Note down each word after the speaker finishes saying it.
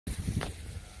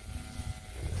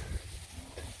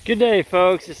Good day,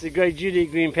 folks. This is Great Judy at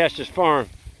Green Pastures Farm.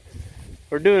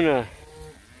 We're doing a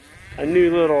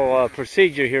new little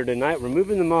procedure here tonight. We're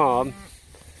moving the mob.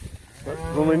 But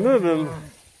when we move them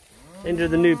into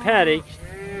the new paddock,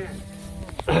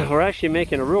 we're actually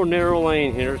making a real narrow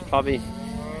lane here. It's probably,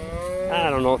 I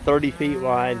don't know, 30 feet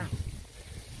wide.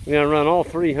 We're going to run all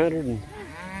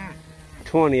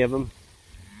 320 of them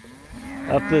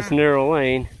up this narrow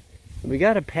lane. We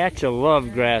got a patch of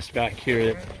love grass back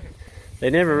here that they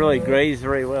never really graze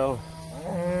very well.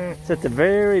 It's at the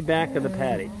very back of the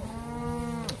paddock.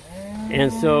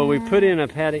 And so we put in a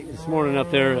paddock this morning up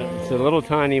there. It's a little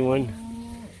tiny one.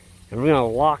 And we're going to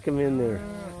lock them in there.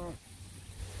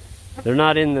 They're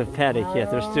not in the paddock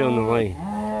yet. They're still in the lane.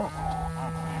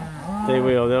 They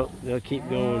will. They'll keep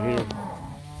going here.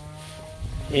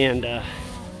 And,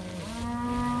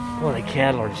 boy, the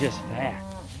cattle are just fat.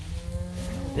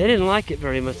 They didn't like it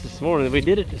very much this morning. We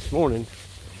did it this morning.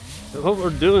 But what we're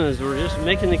doing is we're just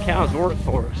making the cows work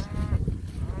for us.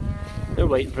 They're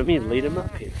waiting for me to lead them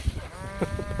up here.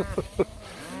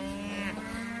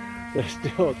 They're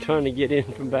still trying to get in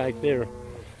from back there.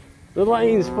 The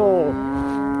lane's full.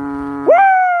 Woo!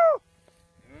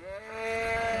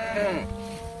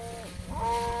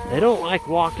 They don't like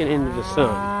walking into the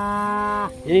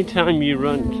sun. Anytime you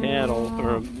run cattle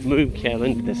or move cattle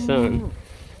into the sun,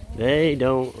 they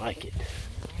don't like it.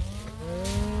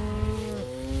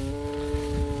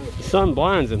 The sun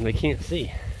blinds them, they can't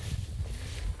see.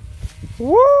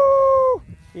 Woo!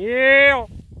 Yeah!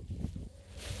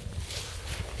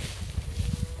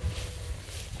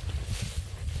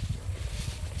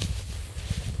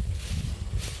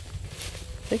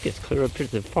 I think it's clear up here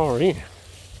to the far end.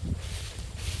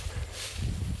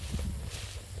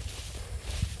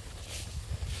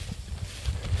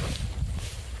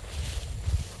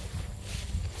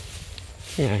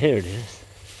 Yeah, here it is.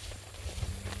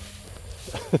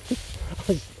 I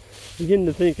was beginning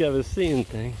to think I was seeing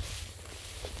things.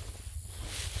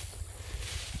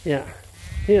 Yeah,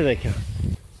 here they come.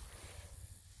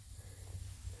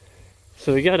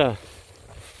 So we got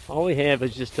all we have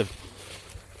is just a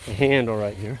handle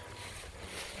right here.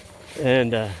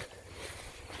 And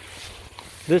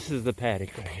this is the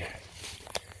paddock right here.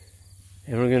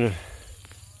 And we're gonna,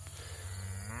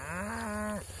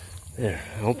 there,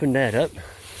 open that up.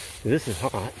 This is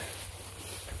hot.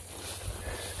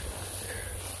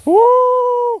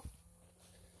 Woo!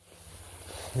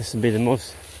 This would be the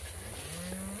most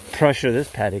pressure this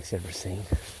paddock's ever seen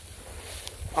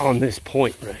on this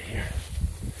point right here.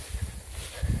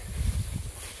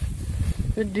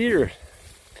 The deer.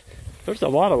 There's a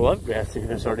lot of love grass here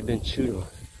that's already been chewed on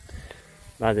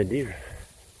by the deer.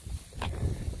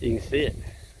 You can see it.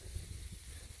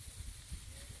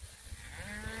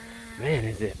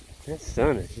 Man, that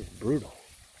sun is just brutal.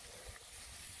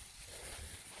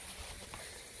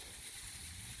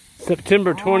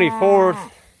 September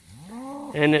 24th,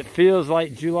 and it feels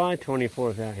like July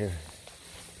 24th out here.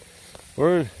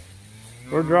 We're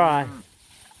dry,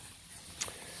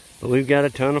 but we've got a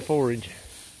ton of forage.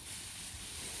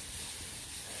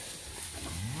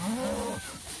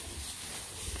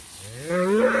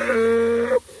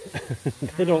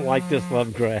 They don't like this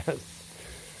love grass.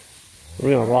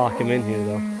 We're gonna lock them in here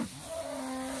though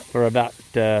for about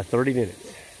 30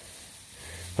 minutes.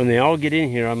 When they all get in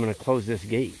here, I'm gonna close this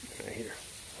gate right here.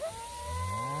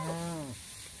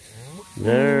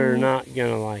 They're not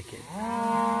gonna like it.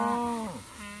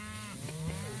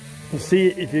 See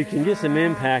if you can get some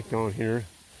impact on here.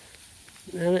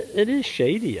 And it is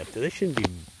shady up there. They shouldn't be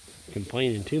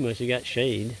complaining too much. They got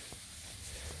shade.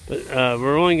 But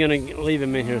we're only going to leave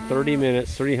them in here 30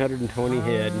 minutes, 320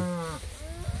 head,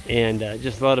 and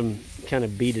just let them kind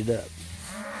of beat it up.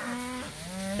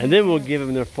 And then we'll give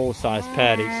them their full-size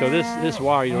paddock. So this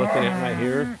wire you're looking at right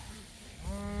here,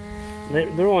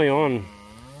 they're only on,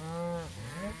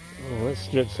 oh, that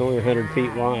strip's only 100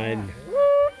 feet wide.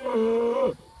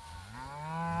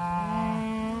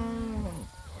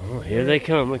 Oh, here they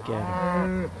come, look at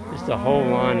them. Just a whole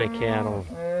line of cattle.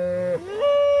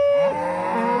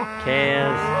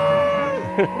 Calves.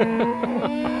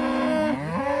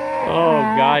 Oh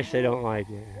gosh, they don't like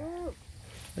it.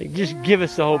 Like, just give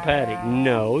us the whole paddock.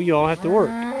 No, you all have to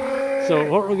work. So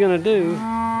what we're gonna do,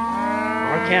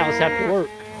 our cows have to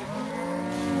work.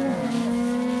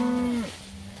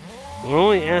 We're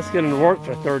only asking them to work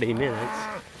for 30 minutes.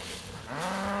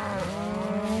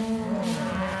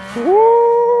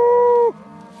 Woo!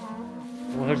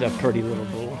 Well, there's a pretty little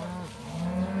bull.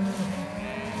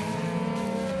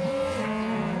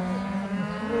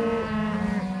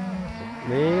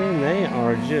 Man, they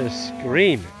are just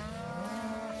screaming.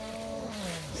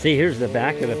 See, here's the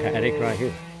back of the paddock right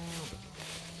here.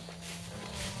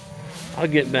 I'll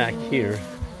get back here.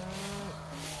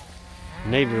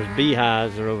 Neighbor's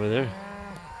beehives are over there.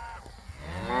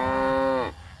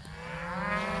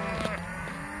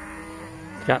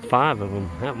 It's got 5 of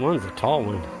them. That one's a tall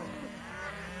one.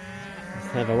 Let's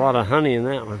have a lot of honey in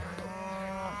that one.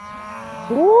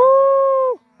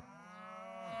 Woo!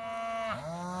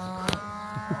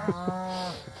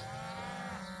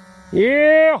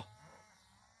 Yeah!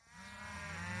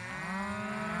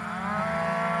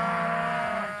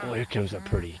 Oh, here comes a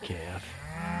pretty calf.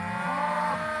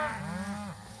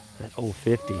 That old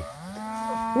 50.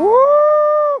 Woo!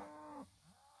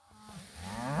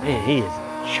 Man, he is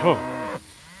a chunk.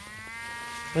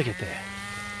 Look at that.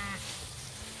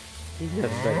 He's got a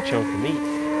big chunk of meat.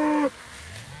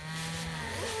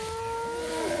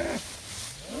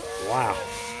 Wow.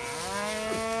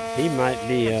 He might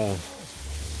be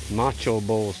macho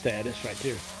bull status right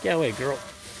there. Get away, girl.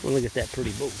 Well, look at that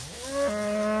pretty bull.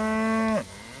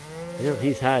 Yeah,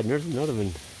 he's hiding. There's another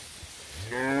one.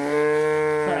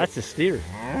 Oh, that's a steer.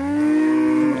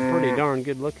 A pretty darn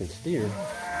good looking steer.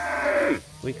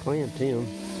 We clamped him.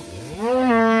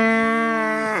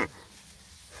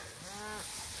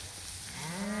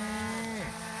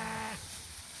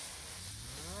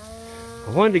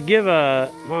 I wanted to give while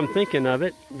I'm thinking of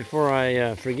it, before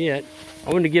I forget, I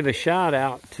wanted to give a shout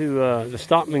out to the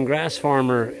Stockman Grass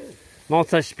Farmer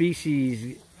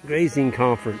Multi-Species Grazing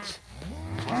Conference.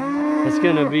 It's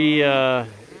going to be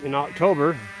in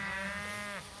October.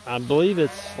 I believe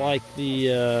it's like the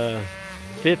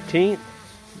 15th.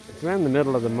 It's around the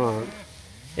middle of the month.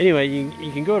 Anyway,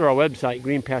 you can go to our website,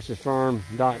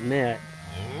 greenpasturesfarm.net,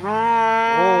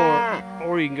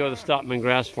 or you can go to the Stockman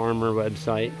Grass Farmer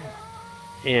website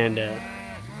and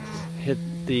hit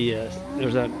the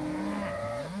there's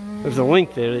a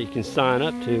link there that you can sign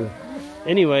up to.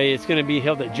 Anyway, it's going to be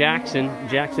held at Jackson,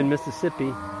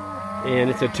 Mississippi, and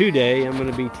it's a 2-day. I'm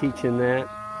going to be teaching that.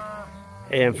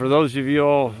 And for those of you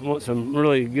all who want some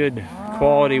really good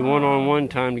quality one-on-one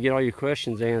time to get all your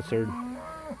questions answered,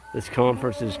 this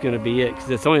conference is going to be it, because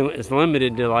it's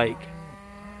limited to, like,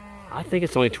 I think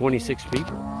it's only 26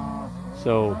 people.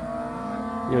 So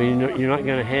you know you're not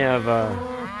going to have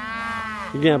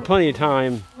you're going to have plenty of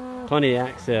time, plenty of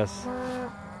access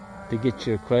to get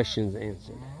your questions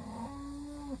answered.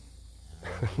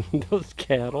 Those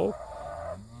cattle.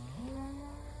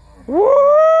 Woo!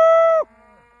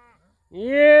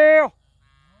 Yeah!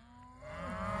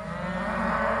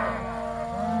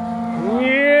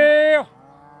 Yeah!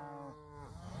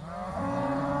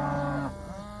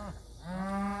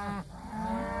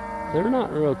 They're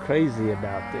not real crazy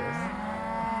about this.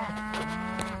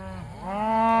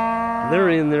 They're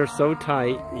in there so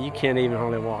tight, you can't even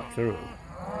hardly walk through them.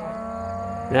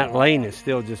 That lane is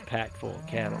still just packed full of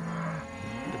cattle.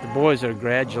 But the boys are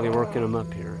gradually working them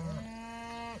up here.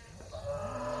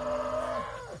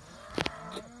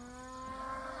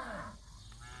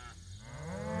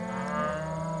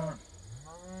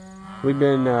 We've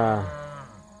been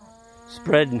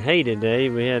spreading hay today.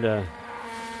 We had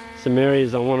some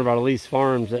areas on one of our lease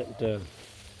farms that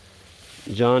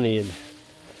Johnny had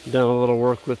done a little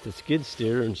work with the skid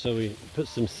steer, and so we put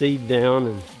some seed down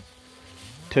and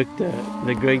took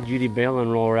the Greg Judy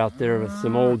baling roller out there with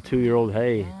some old 2-year-old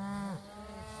hay.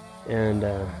 And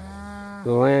the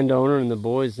landowner and the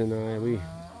boys and I,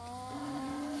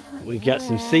 we got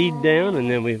some seed down, and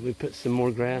then we put some more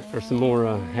grass or some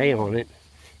more hay on it.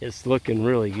 It's looking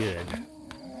really good.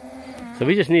 So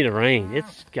we just need a rain.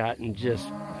 It's gotten just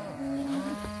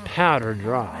powder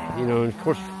dry, you know. And of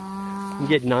course, you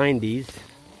get 90s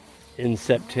in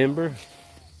September.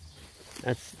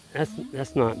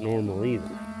 That's not normal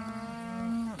either.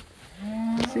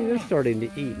 See, they're starting to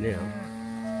eat now.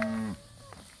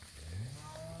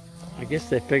 I guess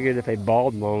they figured if they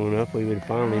balled long enough, we would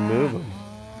finally move them.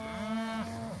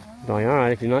 Like, all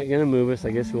right, if you're not going to move us, I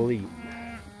guess we'll eat.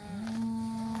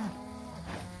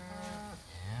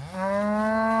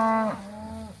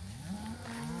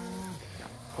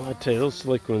 I tell you, those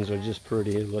slick ones are just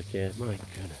pretty to look at. My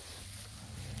goodness.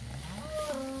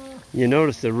 You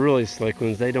notice the really slick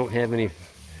ones, they don't have any,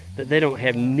 they don't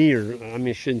have near, I mean,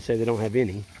 I shouldn't say they don't have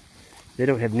any. They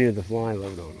don't have near the fly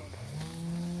load on them.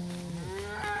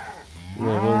 And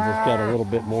the ones that's got a little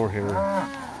bit more here.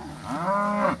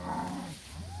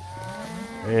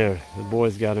 There, the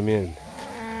boys got them in.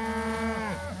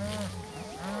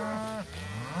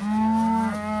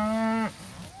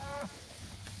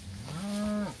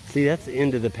 See, that's the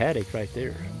end of the paddock right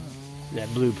there,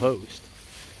 that blue post.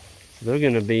 So they're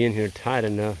going to be in here tight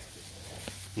enough.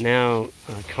 Now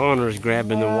Connor's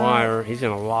grabbing the wire. He's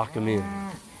going to lock them in.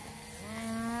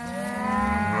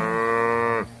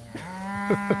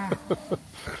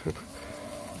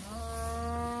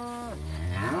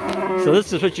 So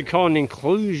this is what you call an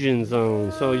inclusion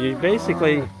zone. So you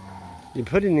basically, you're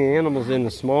putting the animals in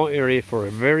a small area for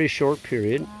a very short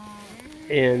period.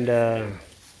 And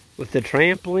with the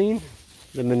trampoline,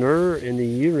 the manure, and the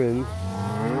urine,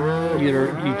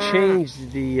 you change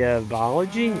the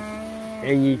biology,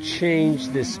 and you change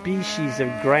the species of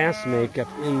grass makeup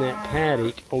in that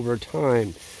paddock over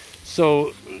time.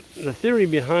 So the theory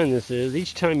behind this is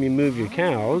each time you move your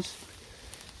cows,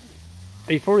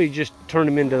 before you just turn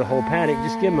them into the whole paddock,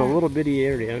 just give them a little bitty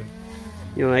area.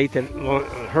 You know, a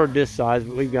herd this size,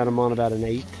 but we've got them on about an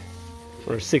 1/8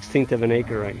 or 1/16 of an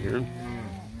acre right here.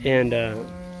 And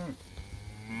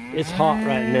it's hot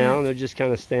right now. They're just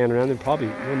kind of standing around. They're probably,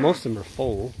 well, most of them are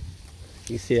full.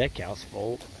 You see that cow's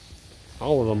full.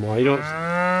 All of them are. You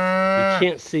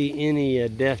can't see any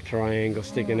death triangle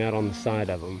sticking out on the side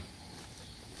of them.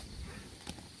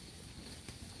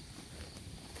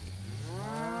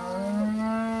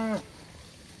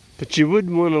 But you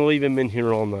wouldn't want to leave them in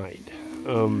here all night.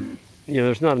 You know,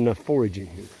 there's not enough forage in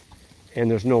here, and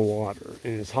there's no water.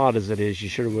 And as hot as it is, you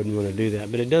sure wouldn't want to do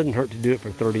that. But it doesn't hurt to do it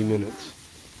for 30 minutes.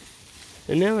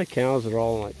 And now the cows are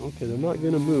all like, okay, they're not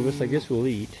going to move us. I guess we'll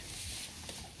eat.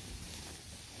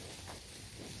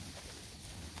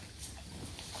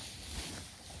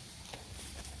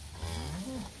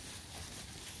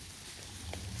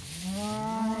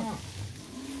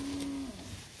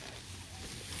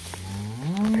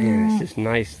 Man, it's just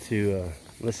nice to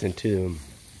listen to them.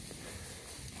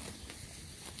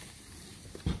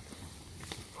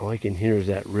 All I can hear is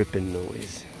that ripping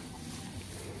noise.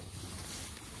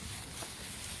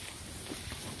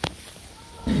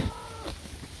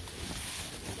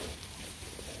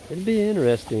 It'd be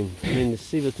interesting, I mean, to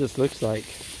see what this looks like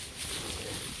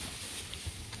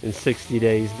in 60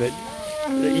 days. But,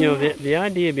 you know, the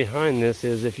idea behind this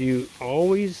is if you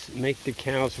always make the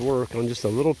cows work on just a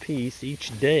little piece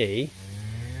each day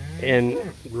and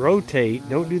rotate,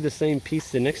 don't do the same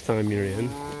piece the next time you're in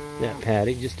that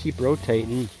paddock, just keep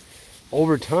rotating.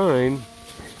 Over time,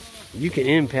 you can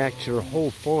impact your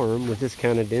whole farm with this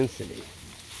kind of density.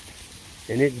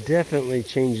 And it definitely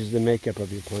changes the makeup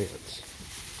of your plants.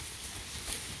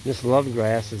 This love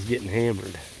grass is getting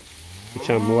hammered, which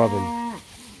I'm loving.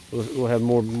 We'll have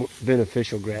more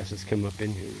beneficial grasses come up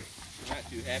in here. They're not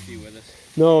too happy with us.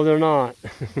 No, they're not.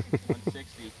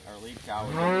 160, our lead cow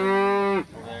was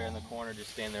over there in the corner, just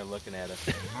standing there looking at us.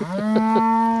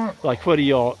 Like, what are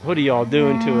y'all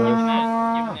doing to us?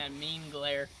 Giving that mean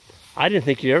glare. I didn't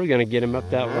think you were ever going to get him up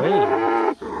that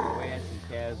lane. We had some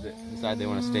calves that decide they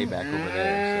want to stay back over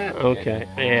there. So okay,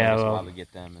 yeah, well, to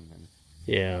get them, and then.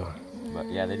 Yeah. But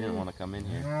yeah, they didn't want to come in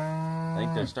here. I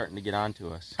think they're starting to get on to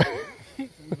us.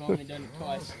 We've only done it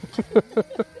twice.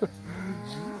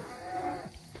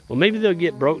 Well, maybe they'll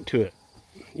get broke to it.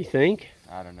 You think?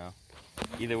 I don't know.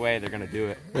 Either way, they're gonna do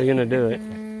it. They're gonna do it.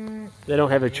 They don't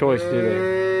have a choice, do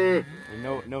they?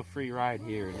 No free ride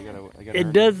here. They gotta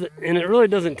it does, and it really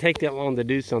doesn't take that long to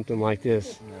do something like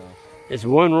this. No. It's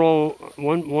one roll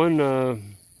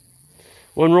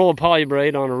of poly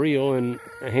braid on a reel and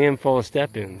a handful of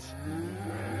step-ins.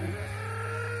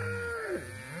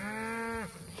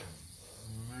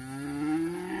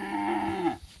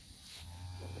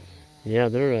 Yeah,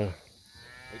 they're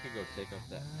We could go take up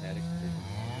that paddock.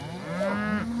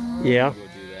 yeah. Go do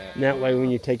that. And that way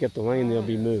when you take up the lane, they'll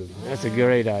be moved. That's a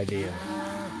great idea.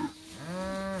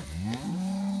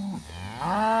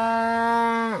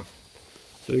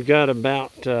 So we've got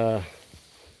about I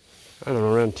don't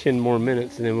know, around 10 more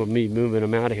minutes, and then we'll be moving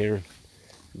them out of here.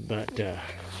 But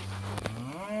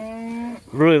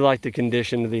really like the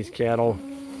condition of these cattle.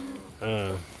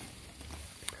 I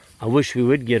wish we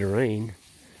would get a rain,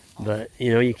 but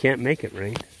you know, you can't make it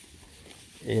rain.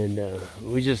 And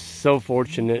we're just so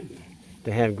fortunate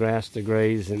to have grass to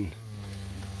graze. And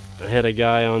I had a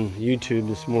guy on YouTube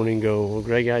this morning go, well,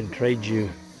 Greg, I'd trade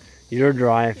you your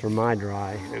dry for my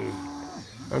dry. And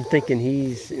I'm thinking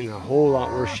he's in a whole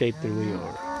lot worse shape than we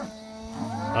are.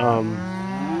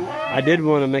 I did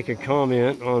want to make a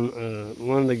comment on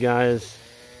one of the guys,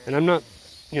 and I'm not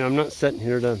sitting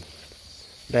here to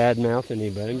badmouth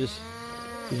anybody. I'm just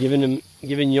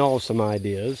giving y'all some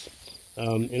ideas.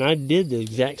 And I did the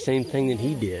exact same thing that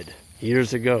he did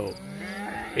years ago.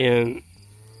 And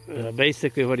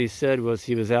basically what he said was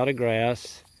he was out of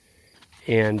grass,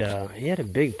 and he had a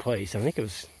big place. I think it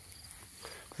was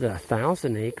it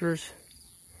 1,000 acres?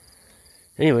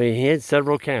 Anyway, he had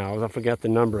several cows. I forgot the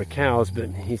number of cows, but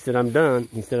he said, I'm done.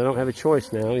 He said, I don't have a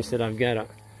choice now. He said, I've got to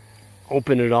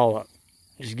open it all up.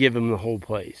 Just give him the whole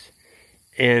place.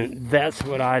 And that's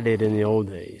what I did in the old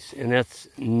days. And that's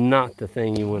not the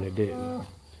thing you want to do.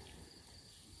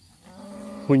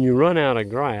 when you run out of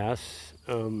grass,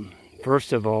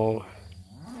 first of all,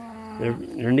 there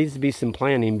needs to be some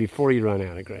planting before you run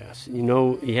out of grass. You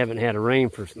know you haven't had a rain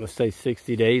for, let's say,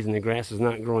 60 days and the grass is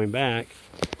not growing back.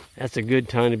 That's a good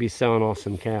time to be selling off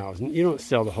some cows. You don't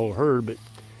sell the whole herd, but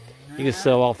you can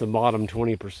sell off the bottom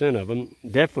 20% of them.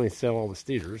 Definitely sell all the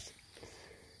steers.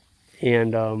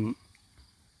 And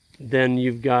then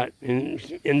you've got, and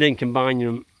then combine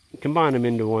them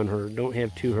into one herd. Don't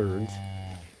have two herds.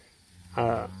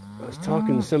 I was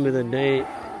talking to somebody the other day,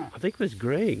 I think it was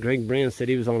Greg Brand said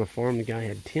he was on a farm, the guy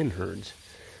had 10 herds.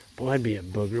 Boy, that'd be a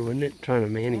booger, wouldn't it? Trying to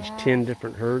manage 10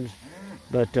 different herds.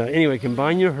 But anyway,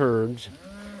 combine your herds.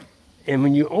 And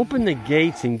when you open the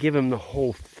gates and give them the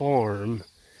whole farm,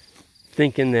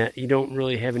 thinking that you don't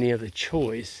really have any other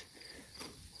choice,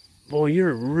 boy,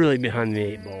 you're really behind the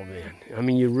 8 ball, man. I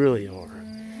mean, you really are.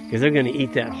 Because they're going to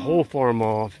eat that whole farm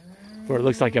off where it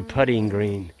looks like a putting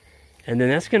green. And then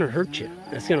that's going to hurt you.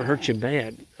 That's going to hurt you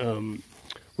bad.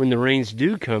 When the rains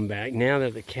do come back, now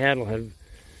that the cattle have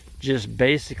just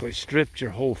basically stripped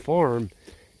your whole farm,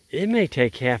 it may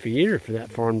take half a year for that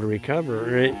farm to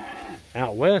recover. Or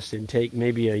out west, it'd take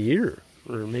maybe a year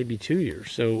or maybe 2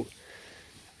 years. So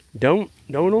don't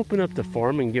open up the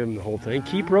farm and give them the whole thing.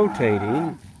 Keep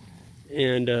rotating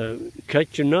and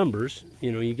cut your numbers.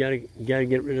 You know, you gotta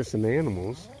get rid of some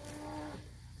animals.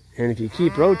 And if you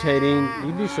keep rotating,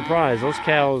 you'd be surprised. Those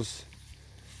cows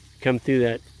come through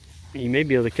that. You may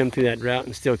be able to come through that route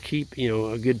and still keep, you know,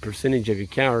 a good percentage of your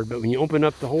cow herd. But when you open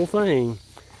up the whole thing,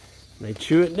 they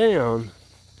chew it down.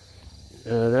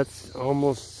 That's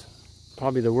almost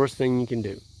probably the worst thing you can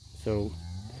do. So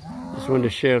just wanted to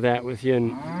share that with you.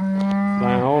 And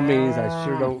by all means, I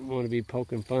sure don't want to be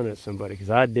poking fun at somebody, because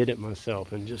I did it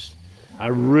myself, and I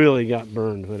really got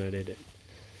burned when I did it.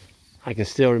 I can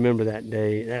still remember that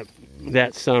day,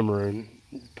 that summer, and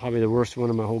probably the worst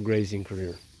one of my whole grazing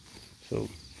career. So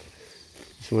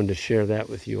just wanted to share that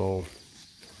with you all.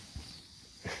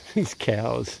 These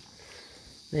cows,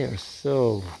 they are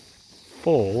so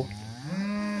full.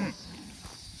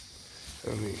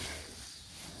 I mean,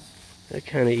 they're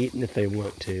kind of eating if they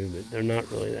want to, but they're not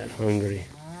really that hungry.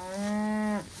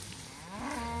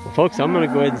 Well, folks, I'm going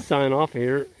to go ahead and sign off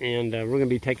here, and we're going to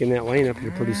be taking that lane up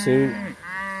here pretty soon.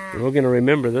 And we're going to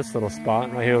remember this little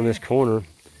spot right here on this corner,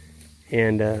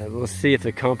 and we'll see if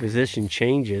the composition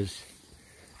changes,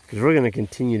 because we're going to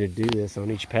continue to do this on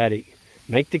each paddock.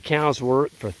 Make the cows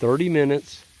work for 30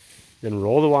 minutes, then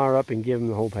roll the wire up and give them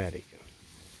the whole paddock.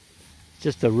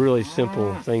 Just a really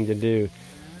simple thing to do.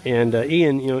 And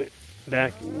Ian, you know,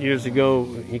 back years ago,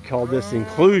 he called this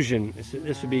inclusion.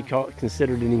 This would be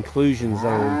considered an inclusion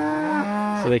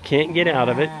zone. So they can't get out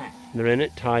of it. They're in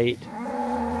it tight.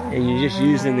 And you're just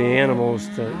using the animals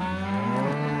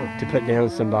to put down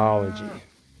some biology.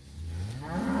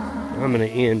 I'm going to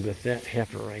end with that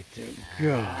heifer right there.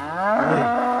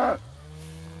 God.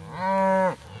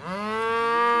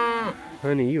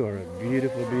 Honey, you are a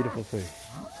beautiful, beautiful thing.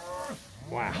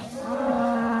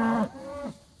 Wow.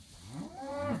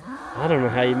 I don't know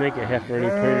how you make a heifer any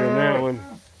prettier than that one,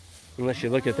 unless you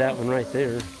look at that one right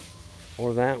there,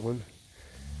 or that one.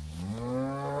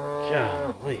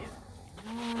 Golly.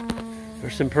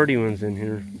 There's some pretty ones in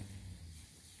here.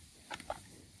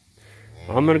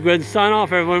 I'm going to go ahead and sign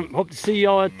off, everyone. Hope to see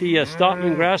y'all at the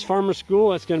Stockman Grass Farmer School.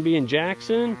 That's going to be in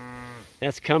Jackson.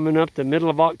 That's coming up the middle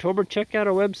of October. Check out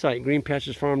our website,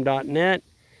 greenpasturesfarm.net.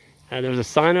 There's a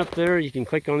sign up there. You can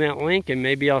click on that link, and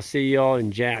maybe I'll see y'all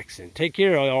in Jackson. Take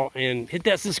care, y'all, and hit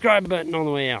that subscribe button on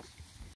the way out.